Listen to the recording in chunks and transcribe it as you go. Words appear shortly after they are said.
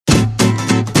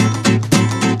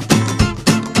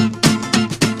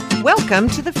Welcome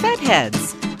to the Fed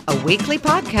Heads, a weekly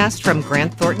podcast from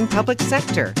Grant Thornton Public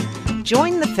Sector.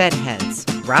 Join the Fed Heads,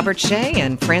 Robert Shea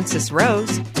and Francis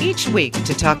Rose, each week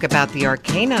to talk about the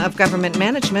arcana of government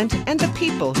management and the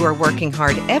people who are working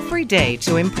hard every day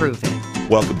to improve it.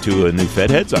 Welcome to a new Fed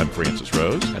Heads. I'm Francis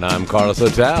Rose. And I'm Carlos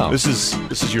Hotel. This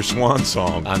is your swan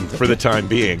song for the time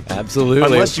being.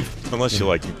 Absolutely. Unless you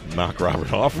like knock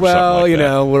Robert off or well, something like that.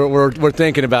 Know, we're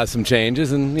thinking about some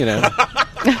changes, and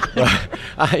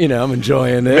I'm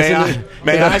enjoying this.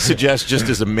 May I suggest, just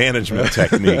as a management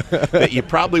technique, that you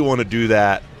probably want to do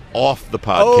that off the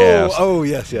podcast.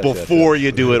 Yes. Before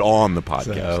you do it on the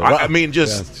podcast.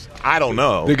 So, I don't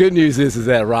know. The good news is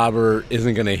that Robert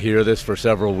isn't going to hear this for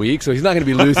several weeks, so he's not going to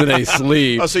be losing any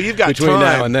sleep. So you've got between time.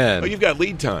 now and then. Oh, you've got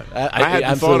lead time. I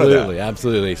hadn't thought of that.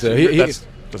 Absolutely. So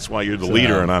that's why you're the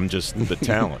leader, and I'm just the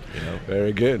talent.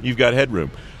 Very good. You've got headroom.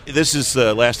 This is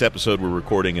the last episode we're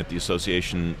recording at the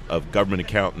Association of Government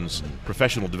Accountants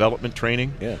Professional Development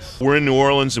Training. Yes. We're in New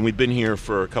Orleans, and we've been here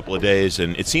for a couple of days,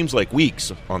 and it seems like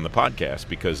weeks on the podcast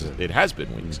because it has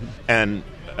been weeks. And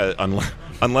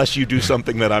unless you do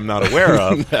something that I'm not aware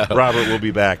of, no. Robert will be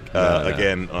back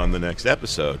again on the next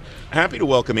episode. Happy to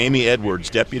welcome Amy Edwards,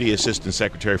 Deputy Assistant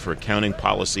Secretary for Accounting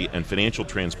Policy and Financial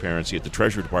Transparency at the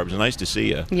Treasury Department. It's nice to see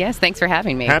you. Yes, thanks for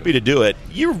having me. Happy to do it.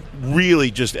 You're really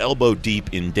just elbow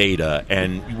deep in data,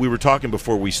 and we were talking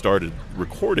before we started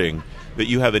recording that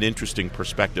you have an interesting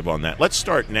perspective on that. Let's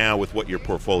start now with what your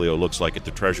portfolio looks like at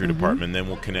the Treasury Department, and then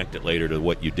we'll connect it later to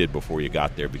what you did before you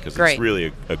got there, because it's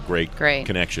really a great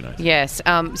connection, I think. Yes.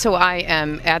 So I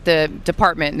am at the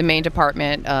department, the main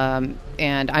department,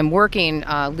 and I'm working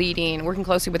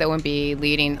closely with OMB,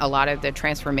 leading a lot of the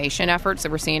transformation efforts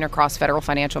that we're seeing across federal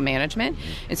financial management.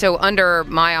 And so under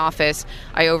my office,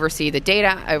 I oversee the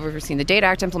data. I've overseen the Data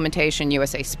Act implementation,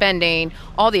 USA spending,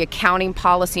 all the accounting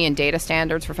policy and data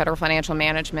standards for federal financial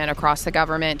management across the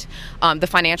government, the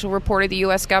financial report of the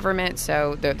U.S. government,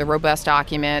 so the robust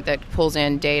document that pulls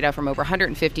in data from over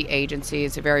 150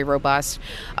 agencies, a very robust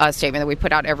statement that we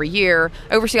put out every year.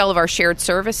 I oversee all of our shared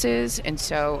services, and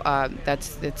so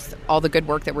it's all the good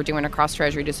work that we're doing across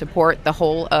Treasury to support the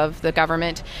whole of the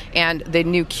government, and the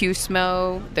new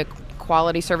QSMO, the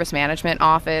Quality Service Management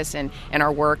Office, and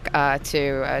our work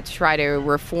to try to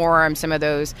reform some of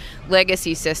those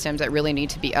legacy systems that really need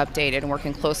to be updated, and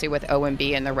working closely with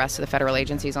OMB and the rest of the federal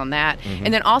agencies on that.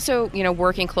 And then also,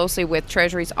 working closely with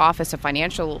Treasury's Office of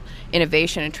Financial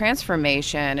Innovation and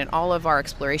Transformation, and all of our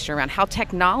exploration around how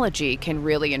technology can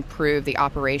really improve the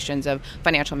operations of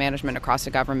financial management across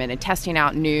the government, and testing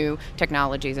out new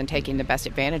technologies and taking the best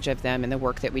advantage of them in the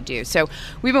work that we do. So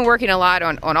we've been working a lot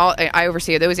on all, I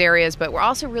oversee those areas, but we're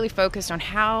also really focused on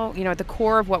how, at the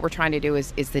core of what we're trying to do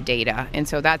is the data. And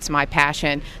so that's my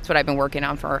passion. It's what I've been working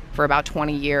on for about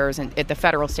 20 years, and at the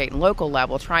federal, state, and local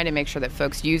level, trying to make sure that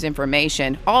folks use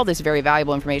information, all this very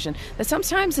valuable information that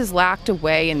sometimes is locked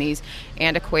away in these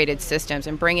antiquated systems,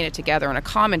 and bringing it together in a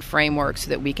common framework so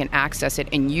that we can access it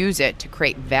and use it to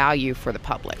create value for the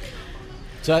public.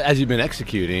 So as you've been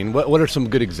executing, what are some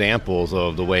good examples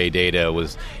of the way data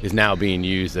is now being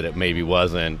used that it maybe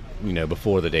wasn't,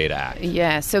 before the Data Act?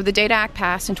 Yeah, so the Data Act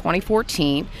passed in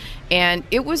 2014, and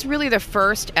it was really the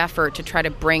first effort to try to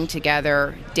bring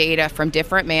together data from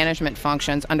different management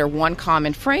functions under one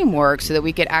common framework so that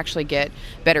we could actually get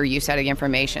better use out of the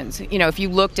information. So, if you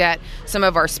looked at some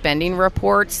of our spending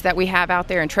reports that we have out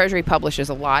there, and Treasury publishes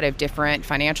a lot of different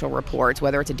financial reports,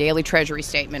 whether it's a daily Treasury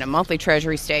statement, a monthly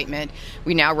Treasury statement.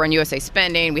 We now run USA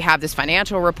Spending. We have this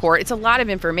financial report. It's a lot of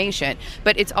information,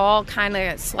 but it's all kind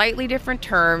of slightly different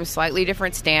terms, slightly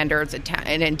different standards,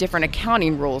 and different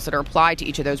accounting rules that are applied to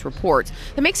each of those reports.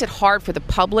 That makes it hard for the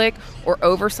public or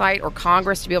oversight or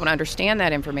Congress to be able to understand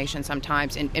that information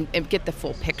sometimes and get the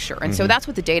full picture. And so that's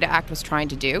what the Data Act was trying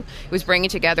to do. It was bringing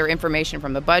together information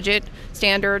from the budget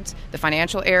standards, the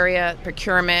financial area,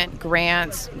 procurement,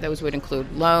 grants. Those would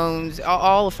include loans,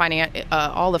 all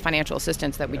the financial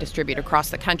assistance that we distribute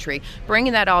across the country,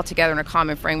 bringing that all together in a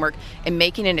common framework and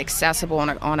making it accessible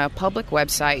on a public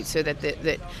website so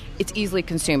that it's easily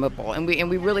consumable. And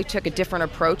we really took a different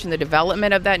approach in the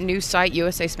development of that new site,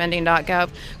 usaspending.gov,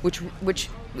 which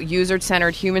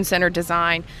user-centered, human-centered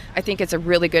design. I think it's a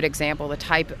really good example of the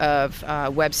type of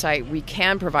website we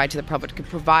can provide to the public to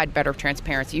provide better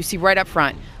transparency. You see right up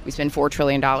front, we spend $4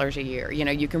 trillion a year.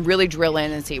 You can really drill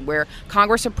in and see where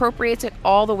Congress appropriates it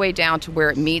all the way down to where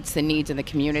it meets the needs of the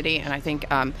community. And I think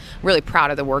I'm really proud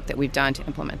of the work that we've done to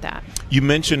implement that. You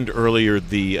mentioned earlier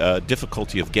the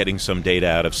difficulty of getting some data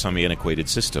out of some antiquated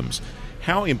systems.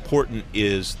 How important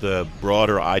is the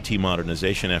broader IT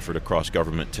modernization effort across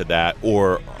government to that,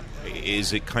 or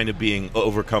is it kind of being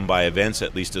overcome by events,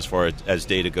 at least as far as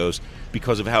data goes,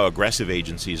 because of how aggressive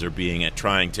agencies are being at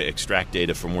trying to extract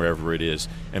data from wherever it is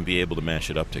and be able to mash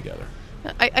it up together?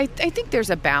 I think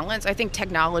there's a balance. I think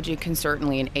technology can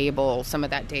certainly enable some of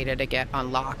that data to get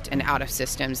unlocked and out of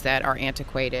systems that are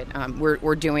antiquated.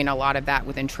 We're doing a lot of that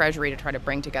within Treasury to try to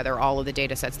bring together all of the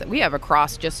data sets that we have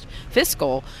across just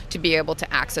fiscal to be able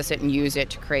to access it and use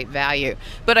it to create value.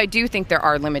 But I do think there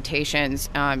are limitations.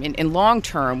 In long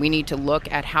term, we need to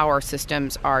look at how our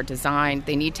systems are designed.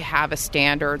 They need to have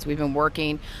standards. We've been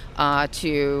working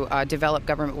to develop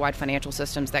government-wide financial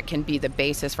systems that can be the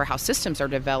basis for how systems are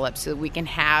developed so that we can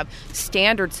have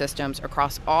standard systems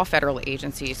across all federal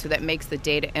agencies so that makes the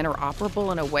data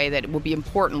interoperable in a way that will be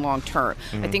important long-term.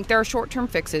 I think there are short-term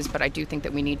fixes, but I do think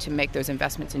that we need to make those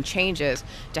investments and changes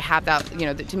to have that,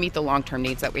 to meet the long-term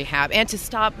needs that we have and to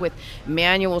stop with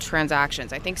manual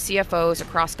transactions. I think CFOs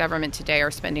across government today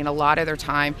are spending a lot of their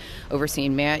time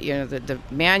overseeing the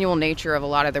manual nature of a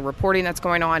lot of the reporting that's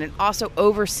going on and also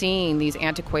overseeing these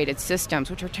antiquated systems,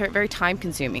 which are very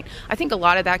time-consuming. I think a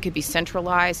lot of that could be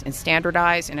centralized and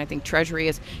standardized, and I think Treasury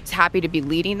is happy to be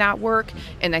leading that work.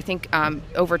 And I think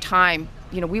over time,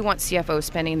 we want CFOs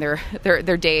spending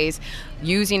their days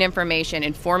using information,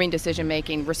 informing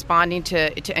decision-making, responding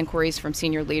to inquiries from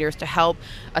senior leaders to help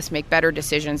us make better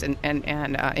decisions and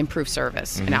improve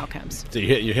service and outcomes. So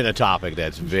you hit a topic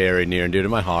that's very near and dear to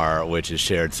my heart, which is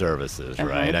shared services,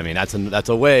 right? I mean, that's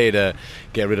a way to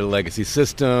get rid of legacy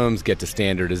systems, get to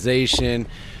standardization,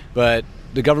 but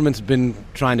the government's been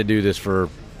trying to do this for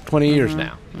 20 years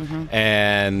now.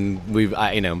 And we've,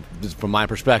 from my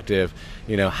perspective,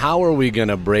 how are we going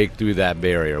to break through that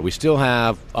barrier? We still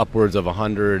have upwards of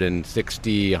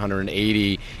 160,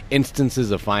 180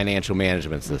 instances of financial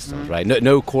management systems, right?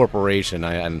 No corporation,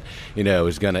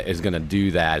 is going to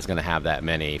do that. Is going to have that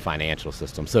many financial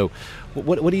systems. So,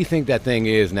 what do you think that thing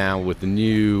is now with the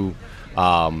new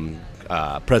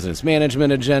President's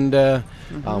management agenda?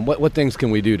 What things can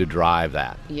we do to drive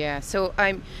that? Yeah. So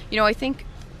I think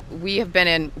we have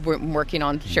been working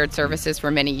on shared services for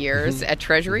many years at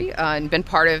Treasury and been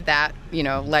part of that,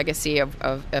 legacy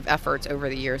of efforts over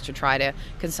the years to try to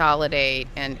consolidate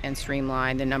and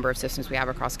streamline the number of systems we have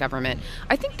across government.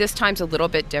 I think this time's a little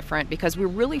bit different because we're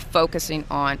really focusing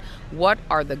on what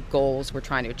are the goals we're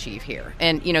trying to achieve here.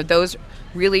 And, those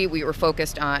really we were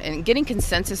focused on and getting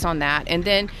consensus on that and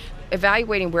then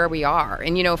evaluating where we are.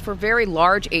 And, for very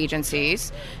large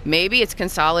agencies, maybe it's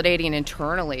consolidating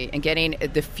internally and getting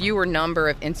the fewer number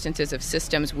of instances of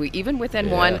systems, even within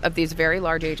one of these very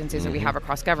large agencies that we have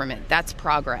across government. That's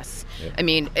progress. I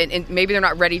mean, and maybe they're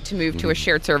not ready to move to a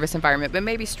shared service environment, but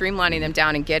maybe streamlining them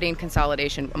down and getting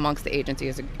consolidation amongst the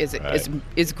agencies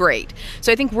is great.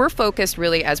 So I think we're focused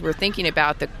really as we're thinking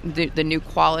about the new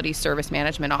Quality Service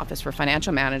Management Office for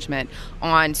Financial Management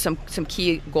on some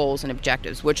key goals and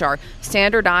objectives, which are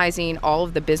standardizing all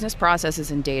of the business processes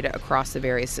and data across the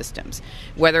various systems.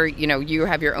 Whether, you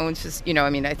have your own,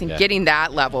 I think getting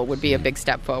that level would be a big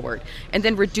step forward. And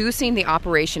then reducing the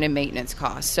operation and maintenance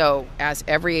costs. So as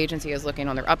every agency is looking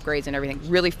on their upgrades and everything,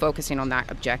 really focusing on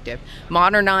that objective.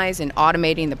 Modernize and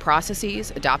automating the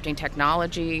processes, adopting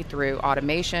technology through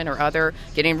automation or other,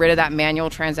 getting rid of that manual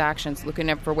transactions,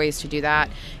 looking for ways to do that,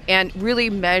 and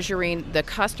really measuring the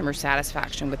customer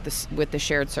satisfaction with the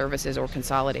shared services or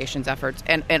consolidation efforts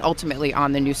and ultimately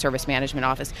on the new Service Management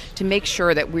Office to make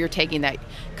sure that we're taking that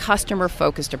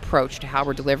customer-focused approach to how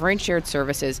we're delivering shared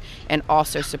services and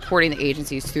also supporting the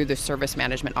agencies through the Service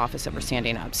Management Office that we're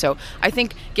standing up. So I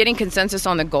think getting consensus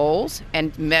on the goals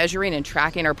and measuring and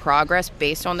tracking our progress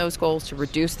based on those goals to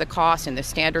reduce the costs and the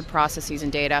standard processes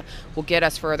and data will get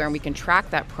us further, and we can track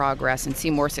that progress and see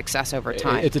more success over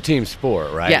time. It's a team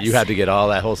sport, right? Yes. You have to get all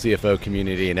that whole CFO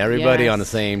community and everybody on the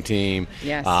same team.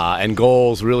 Yes. And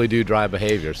goals really do drive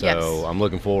behavior, so Yes. I'm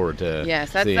looking forward to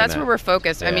that's seeing that's that. where we're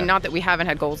focused. Yeah. I mean, not that we haven't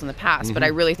had goals in the past, but I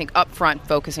really think up front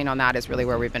focusing on that is really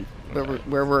where we've been,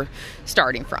 where we're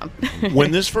starting from.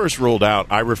 When this first rolled out,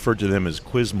 I referred to them as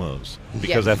Quizmos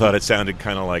because I thought it sounded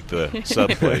kind of like the sub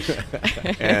place.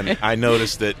 And I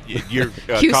noticed that your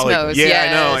colleague,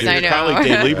 I know. colleague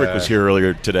Dave Liebrick was here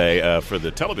earlier today for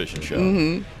the television show,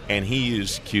 and he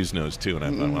used Quiznos too. And I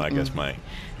thought, well, I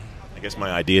guess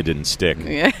my idea didn't stick.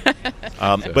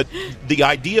 But the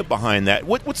idea behind that,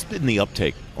 what's been the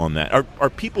uptake on that? Are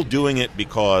people doing it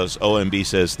because OMB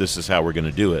says this is how we're going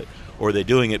to do it? or are they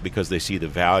doing it because they see the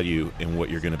value in what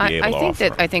you're going to be able to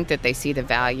offer? I think that they see the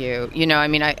value.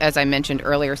 As I mentioned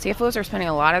earlier, CFOs are spending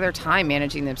a lot of their time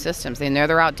managing them systems. They know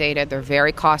they're outdated. They're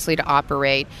very costly to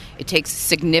operate. It takes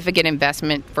significant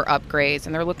investment for upgrades,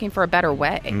 and they're looking for a better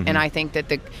way. Mm-hmm. And I think that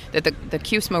the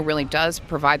QSMO really does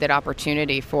provide that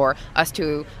opportunity for us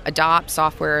to adopt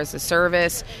software as a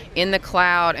service in the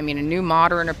cloud. A new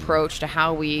modern approach to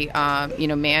how we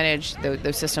manage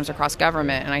those systems across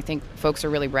government, and I think folks are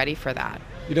really ready for that.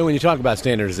 When you talk about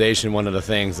standardization, one of the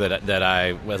things that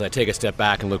as I take a step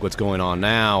back and look what's going on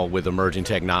now with emerging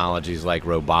technologies like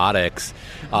robotics,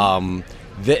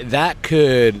 that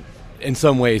could in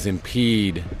some ways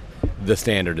impede the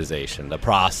standardization, the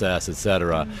process, et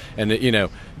cetera. Mm-hmm. And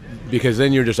because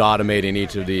then you're just automating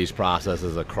each of these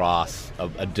processes across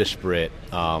a disparate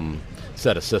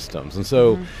set of systems. And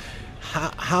so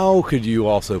how could you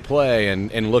also play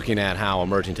in looking at how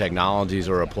emerging technologies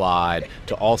are applied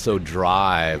to also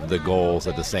drive the goals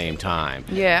at the same time?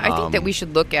 Yeah, I think that we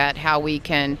should look at how we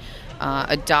can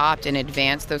adopt and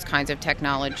advance those kinds of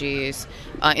technologies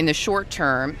in the short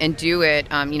term and do it.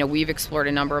 We've explored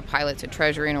a number of pilots at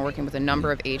Treasury and are working with a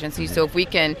number of agencies. So if we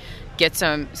can get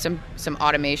some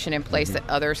automation in place that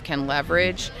others can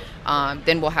leverage,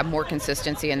 then we'll have more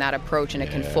consistency in that approach, and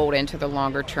it can fold into the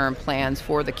longer term plans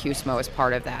for the QSMO as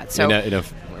part of that. So,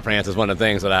 Francis, one of the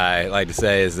things that I like to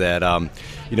say is that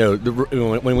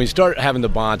when we start having the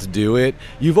bots do it,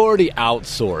 you've already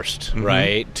outsourced,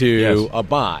 right, to a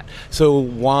bot. So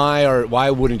why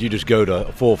wouldn't you just go to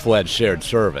a full-fledged shared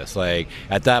service? Like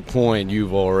at that point,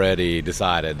 you've already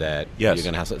decided that you're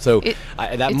going to have that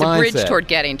mindset. It's a bridge toward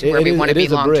getting to where we want to be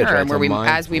long term, right? where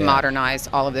as we modernize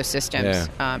all of those systems,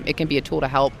 it can be a tool to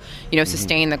help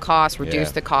sustain the cost,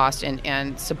 reduce the cost,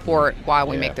 and support while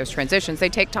we make those transitions. They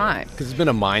take time because it's been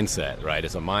a mindset, right?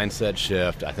 It's a mindset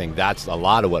shift. I think that's a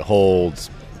lot of what holds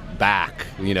back.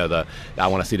 I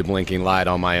want to see the blinking light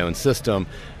on my own system.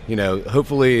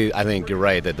 Hopefully, I think you're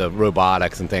right that the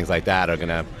robotics and things like that are going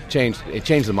to change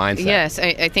the mindset. Yes,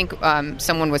 I think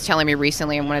someone was telling me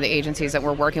recently in one of the agencies that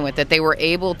we're working with that they were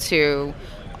able to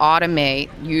automate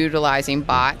utilizing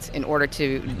bots in order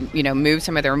to move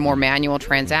some of their more manual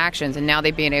transactions, and now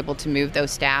they've been able to move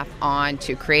those staff on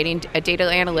to creating data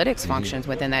analytics functions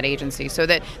within that agency. So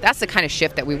that's the kind of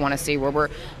shift that we want to see, where we're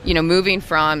moving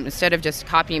from, instead of just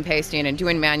copying and pasting and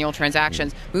doing manual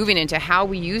transactions, moving into how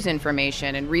we use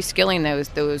information and reskilling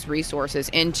those resources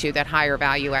into that higher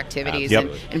value activities,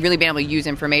 and really being able to use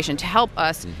information to help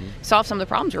us solve some of the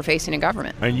problems we're facing in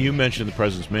government. And you mentioned the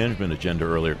President's Management Agenda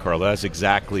earlier, Carla. That's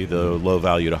exactly the low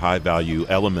value to high value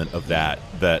element of that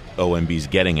OMB is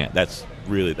getting at. That's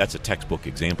a textbook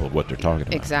example of what they're talking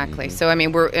about. Exactly. So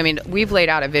we've laid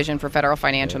out a vision for federal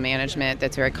financial management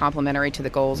that's very complementary to the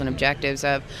goals and objectives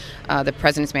of the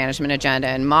President's Management Agenda,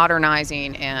 and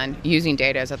modernizing and using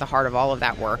data is at the heart of all of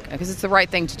that work because it's the right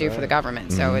thing to do for the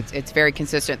government. So it's very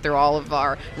consistent through all of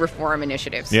our reform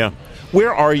initiatives. Yeah.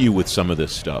 Where are you with some of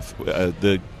this stuff?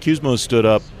 The QSMO stood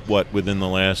up, within the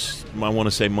last, I want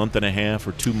to say, month and a half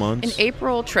or 2 months? In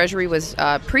April, Treasury was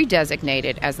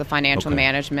pre-designated as the Financial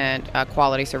Management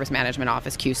Quality Service Management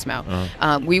Office, QSMO.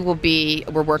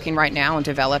 We're working right now on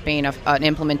developing an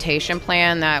implementation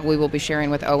plan that we will be sharing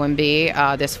with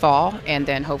OMB this fall, and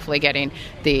then hopefully getting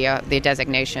the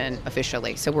designation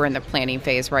officially. So we're in the planning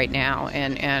phase right now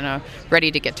and ready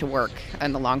to get to work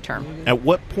in the long term. At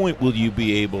what point will you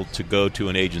be able to go to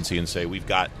an agency and say, we've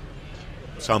got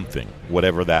something,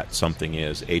 whatever that something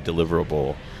is, a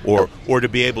deliverable, or to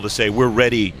be able to say, we're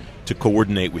ready to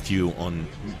coordinate with you on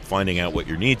finding out what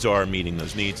your needs are, meeting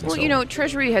those needs, and so on?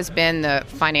 Treasury has been the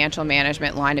financial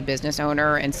management line of business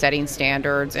owner and setting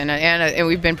standards, and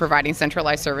we've been providing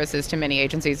centralized services to many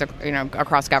agencies,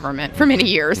 across government for many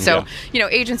years. So,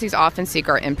 agencies often seek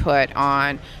our input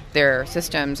on their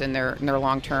systems and their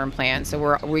long-term plans. So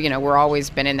we're always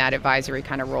been in that advisory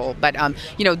kind of role. But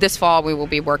this fall we will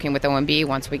be working with OMB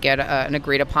once we get an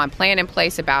agreed-upon plan in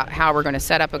place about how we're going to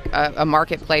set up a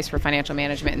marketplace for financial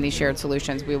management and these shared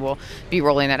solutions. We will be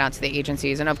rolling that out to the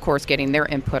agencies, and of course getting their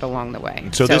input along the way.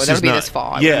 So that'll be this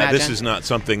fall. This is not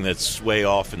something that's way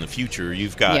off in the future.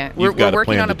 We're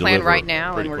working on a plan right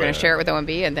now, and we're going to share it with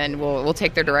OMB, and then we'll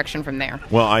take their direction from there.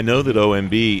 Well, I know that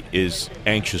OMB is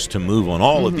anxious to move on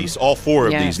all of these, all four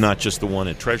of these, not just the one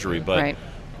at Treasury. But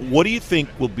what do you think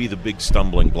will be the big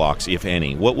stumbling blocks, if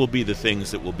any? What will be the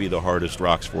things that will be the hardest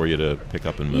rocks for you to pick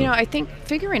up and move? I think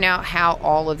figuring out how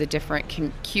all of the different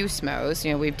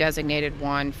QSMOs, we've designated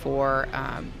one for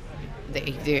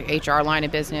the HR line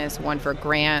of business, one for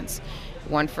grants,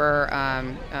 one for,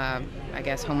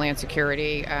 Homeland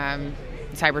Security,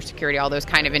 cybersecurity, all those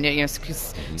kind of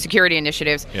security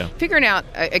initiatives. Yeah. Figuring out,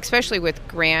 especially with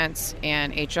grants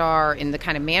and HR in the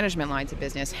kind of management lines of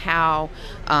business, how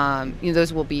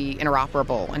those will be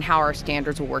interoperable and how our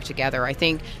standards will work together. I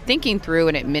think thinking through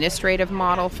an administrative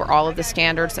model for all of the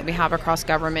standards that we have across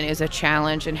government is a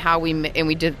challenge, and how we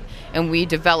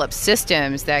develop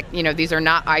systems that these are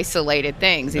not isolated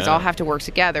things. These all have to work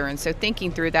together. And so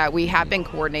thinking through that, we have been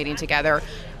coordinating together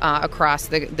across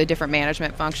the different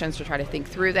management functions to try to think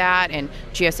through that, and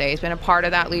GSA has been a part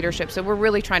of that leadership. So we're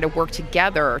really trying to work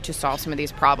together to solve some of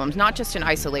these problems, not just in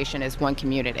isolation as one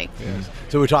community. Yes.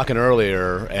 So we were talking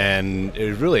earlier, and it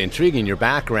was really intriguing, your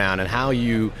background and how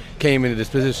you came into this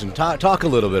position. Talk a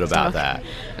little bit about that.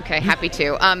 Okay, happy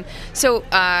to. So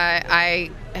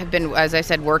I have been, as I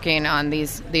said, working on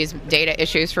these data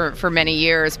issues for many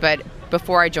years, but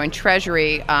before I joined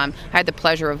Treasury, I had the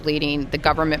pleasure of leading the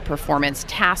Government Performance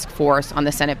Task Force on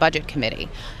the Senate Budget Committee,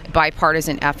 a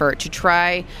bipartisan effort to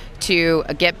try to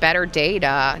get better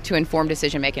data to inform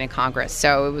decision-making in Congress.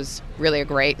 So it was really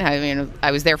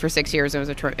I was there for 6 years. It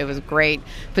was a great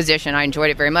position. I enjoyed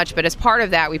it very much. But as part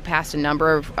of that, we passed a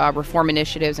number of reform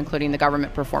initiatives, including the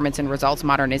Government Performance and Results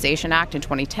Modernization Act in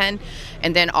 2010,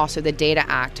 and then also the Data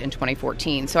Act in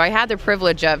 2014. So I had the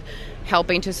privilege of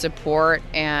helping to support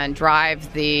and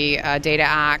drive the Data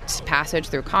Act passage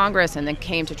through Congress, and then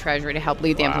came to Treasury to help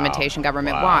lead the implementation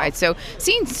government-wide. So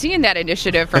seeing that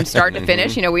initiative from start to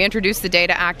finish, we introduced the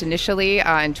Data Act initially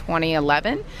in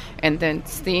 2011, and then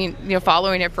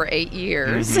following it for 8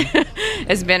 years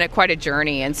has been quite a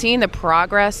journey. And seeing the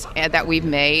progress that we've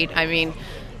made,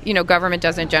 government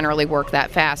doesn't generally work that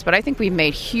fast, but I think we've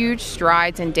made huge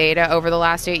strides in data over the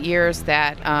last 8 years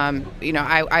that,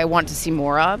 I want to see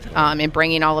more of, in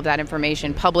bringing all of that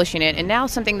information, publishing it. And now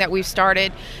something that we've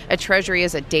started at Treasury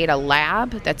is a data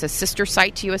lab that's a sister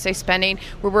site to USA Spending,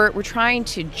 where we're trying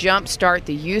to jumpstart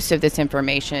the use of this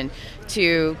information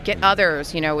to get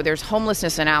others. There's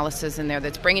homelessness analysis in there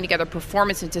that's bringing together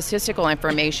performance and statistical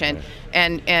information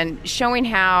and showing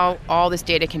how all this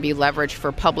data can be leveraged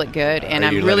for public good. And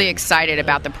I'm really excited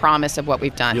about the promise of what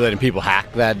we've done. You letting people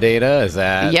hack that data? Is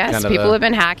that yes? People have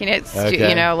been hacking it.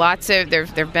 Okay. Lots of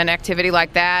there've been activity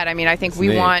like that. I think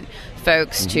we want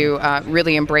folks to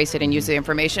really embrace it and use the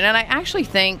information. And I actually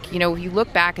think, if you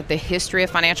look back at the history of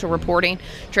financial reporting,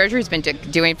 Treasury's been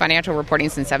doing financial reporting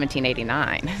since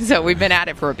 1789. So we've been at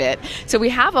it for a bit. So we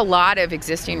have a lot of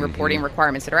existing reporting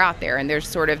requirements that are out there. And there's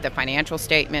sort of the financial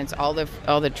statements, all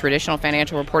the traditional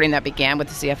financial reporting that began with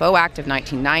the CFO Act of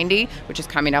 1990, which is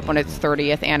coming up on its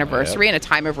 30th anniversary, and a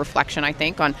time of reflection, I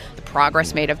think, on the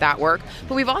progress made of that work.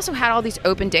 But we've also had all these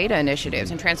open data initiatives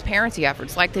and transparency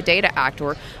efforts like the Data Act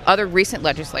or other recent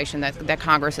legislation that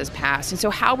Congress has passed. And so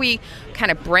how we kind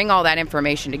of bring all that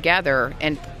information together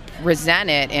and present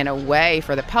it in a way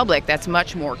for the public that's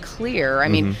much more clear.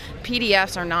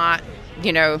 PDFs are not,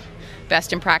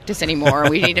 best in practice anymore.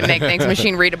 We need to make things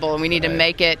machine readable, and we need to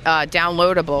make it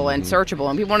downloadable and searchable.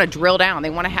 And people want to drill down. They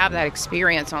want to have that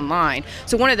experience online.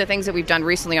 So one of the things that we've done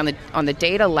recently on the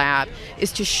data lab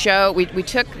is to show, we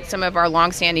took some of our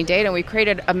longstanding data and we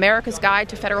created America's Guide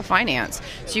to Federal Finance.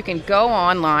 So you can go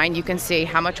online, you can see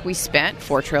how much we spent,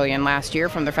 $4 trillion last year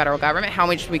from the federal government, how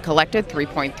much we collected,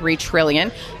 $3.3 trillion,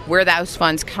 where those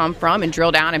funds come from, and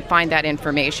drill down and find that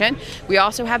information. We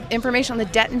also have information on the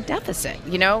debt and deficit.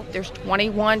 There's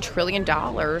 $21 trillion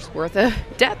worth of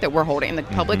debt that we're holding. The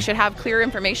public should have clear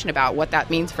information about what that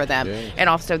means for them, and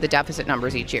also the deficit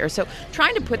numbers each year. So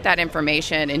trying to put that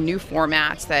information in new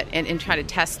formats and try to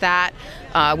test that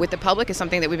with the public is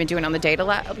something that we've been doing on the data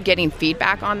lab, getting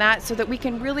feedback on that so that we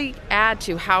can really add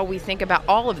to how we think about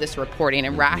all of this reporting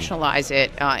and rationalize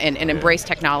it and embrace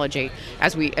technology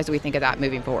as we think of that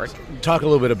moving forward. Talk a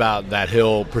little bit about that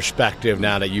Hill perspective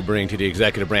now that you bring to the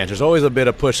executive branch. There's always a bit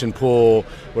of push and pull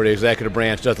where the executive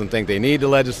branch doesn't think they need the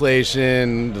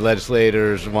legislation, the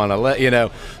legislators want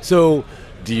to So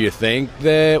do you think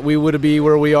that we would be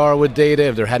where we are with data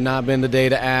if there had not been the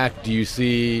Data Act? Do you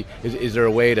see, is there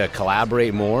a way to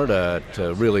collaborate more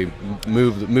to really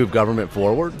move government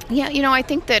forward? Yeah, I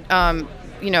think that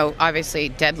obviously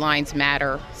deadlines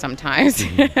matter sometimes.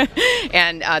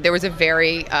 And there was a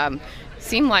very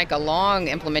seemed like a long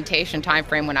implementation time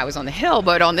frame when I was on the Hill,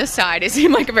 but on this side it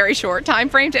seemed like a very short time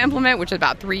frame to implement, which is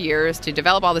about 3 years to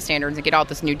develop all the standards and get all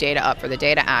this new data up for the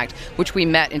Data Act, which we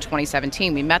met in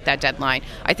 2017. We met that deadline.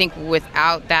 I think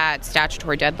without that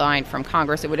statutory deadline from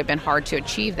Congress, it would have been hard to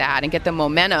achieve that and get the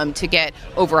momentum to get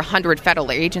over 100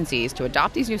 federal agencies to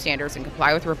adopt these new standards and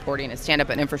comply with reporting and stand up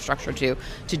an infrastructure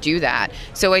to do that.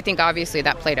 So I think obviously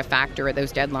that played a factor.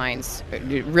 Those deadlines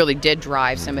really did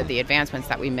drive some of the advancements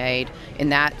that we made in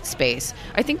that space.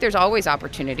 I think there's always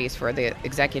opportunities for the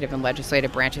executive and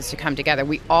legislative branches to come together.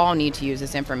 We all need to use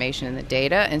this information and the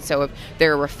data, and so if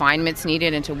there are refinements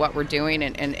needed into what we're doing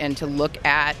and to look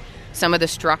at some of the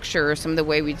structures, some of the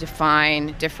way we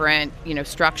define different,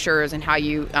 structures and how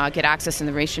you get access to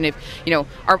information. If,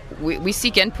 we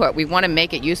seek input, we want to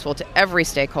make it useful to every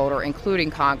stakeholder,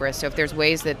 including Congress. So if there's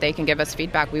ways that they can give us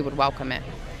feedback, we would welcome it.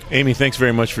 Amy, thanks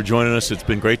very much for joining us. It's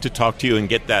been great to talk to you and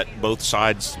get that both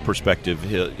sides perspective,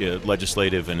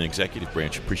 legislative and executive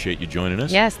branch. Appreciate you joining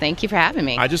us. Yes, thank you for having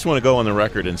me. I just want to go on the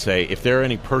record and say, if there are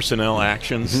any personnel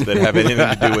actions that have anything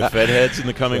to do with Fed heads in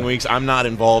the coming weeks, I'm not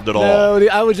involved at all. No,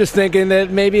 I was just thinking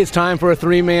that maybe it's time for a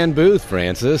 3-man booth,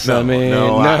 Francis. No,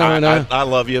 no. I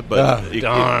love you, but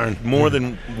darn. More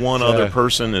than one other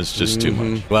person is just too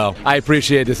much. Well, I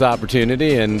appreciate this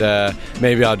opportunity, and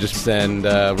maybe I'll just send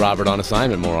Robert on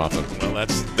assignment more often. Well,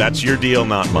 that's your deal,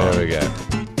 not mine. There we go.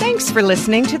 Thanks for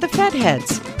listening to The Fed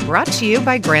Heads, brought to you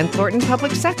by Grant Thornton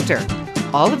Public Sector.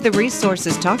 All of the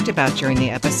resources talked about during the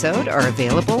episode are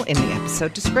available in the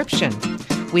episode description.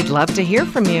 We'd love to hear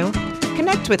from you.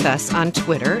 Connect with us on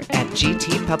Twitter at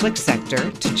GT Public Sector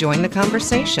to join the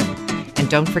conversation. And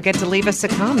don't forget to leave us a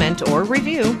comment or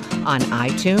review on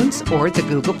iTunes or the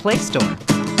Google Play Store.